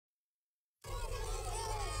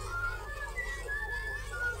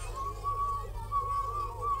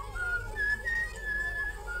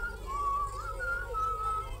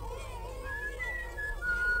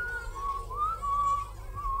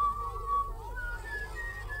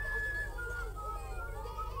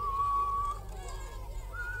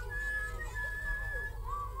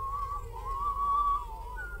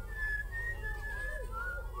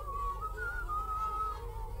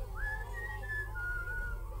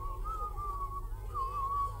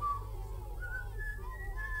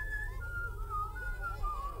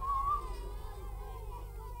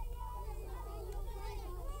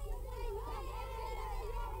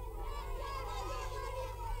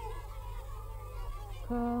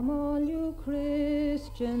Come all you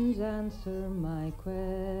Christians, answer my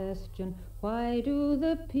question. Why do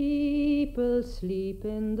the people sleep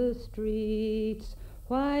in the streets?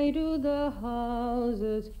 Why do the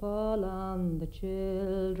houses fall on the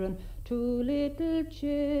children? Two little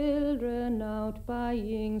children out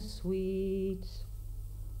buying sweets.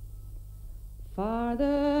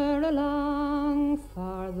 Farther along,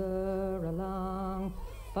 farther along,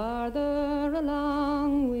 farther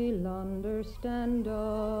along, we'll understand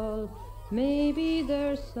all. Maybe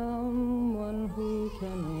there's someone who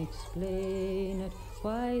can explain it,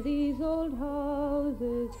 why these old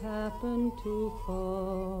houses happen to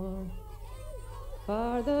fall.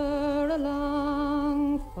 Farther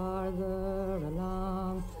along, farther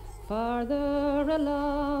along, farther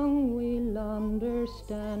along, we'll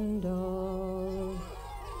understand all.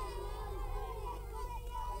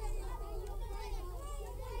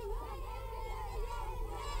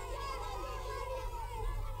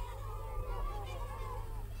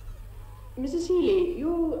 Mrs. Healy,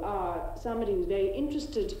 you are somebody who's very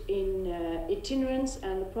interested in itinerance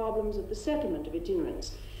and the problems of the settlement of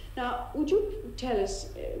itinerance. Now, would you tell us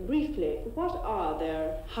briefly, what are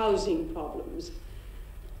their housing problems?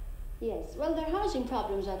 Yes, well, their housing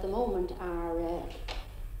problems at the moment are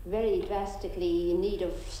very drastically in need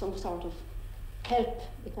of some sort of help,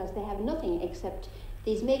 because they have nothing except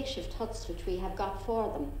these makeshift huts which we have got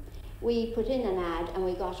for them. We put in an ad and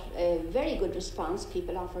we got a very good response.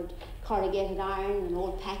 People offered corrugated iron and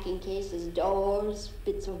old packing cases, doors,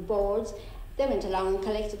 bits of boards. They went along and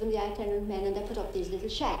collected them, the itinerant men, and they put up these little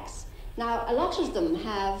shacks. Now, a lot of them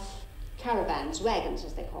have caravans, wagons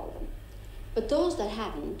as they call them. But those that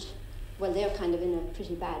haven't, well, they're kind of in a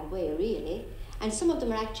pretty bad way, really. And some of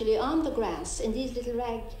them are actually on the grass in these little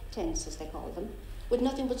rag tents, as they call them, with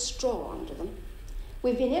nothing but straw under them.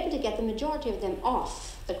 We've been able to get the majority of them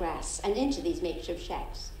off the grass and into these makeshift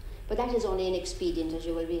shacks. But that is only inexpedient, as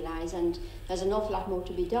you will realise, and there's an awful lot more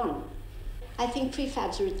to be done. I think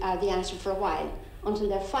prefabs are the answer for a while, until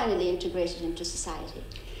they're finally integrated into society.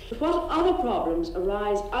 But what other problems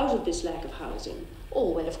arise out of this lack of housing? Oh,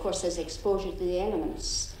 well, of course, there's exposure to the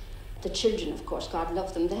elements. The children, of course, God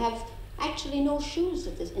love them, they have actually no shoes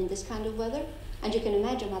in this kind of weather. And you can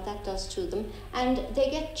imagine what that does to them. And they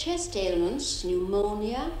get chest ailments,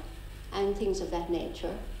 pneumonia, and things of that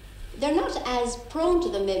nature. They're not as prone to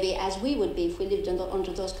them, maybe, as we would be if we lived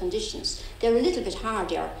under those conditions. They're a little bit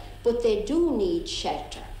hardier, but they do need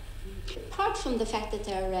shelter. Apart from the fact that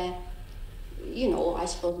they're, I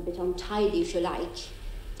suppose a bit untidy, if you like.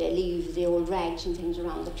 They leave the old rags and things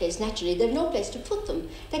around the place. Naturally, they've no place to put them.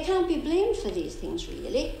 They can't be blamed for these things,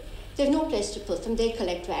 really. There's no place to put them. They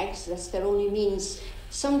collect rags. That's their only means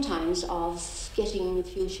sometimes of getting a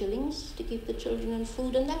few shillings to keep the children and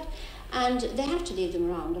food and that. And they have to leave them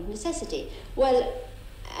around of necessity. Well,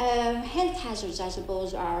 health hazards, I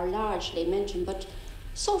suppose, are largely mentioned, but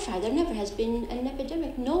so far there never has been an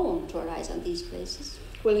epidemic known to arise on these places.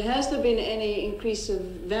 Well, has there been any increase of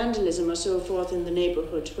vandalism or so forth in the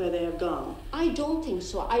neighbourhood where they have gone? I don't think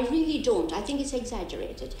so. I really don't. I think it's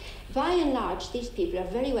exaggerated. By and large, these people are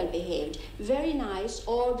very well behaved, very nice,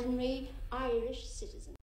 ordinary Irish citizens.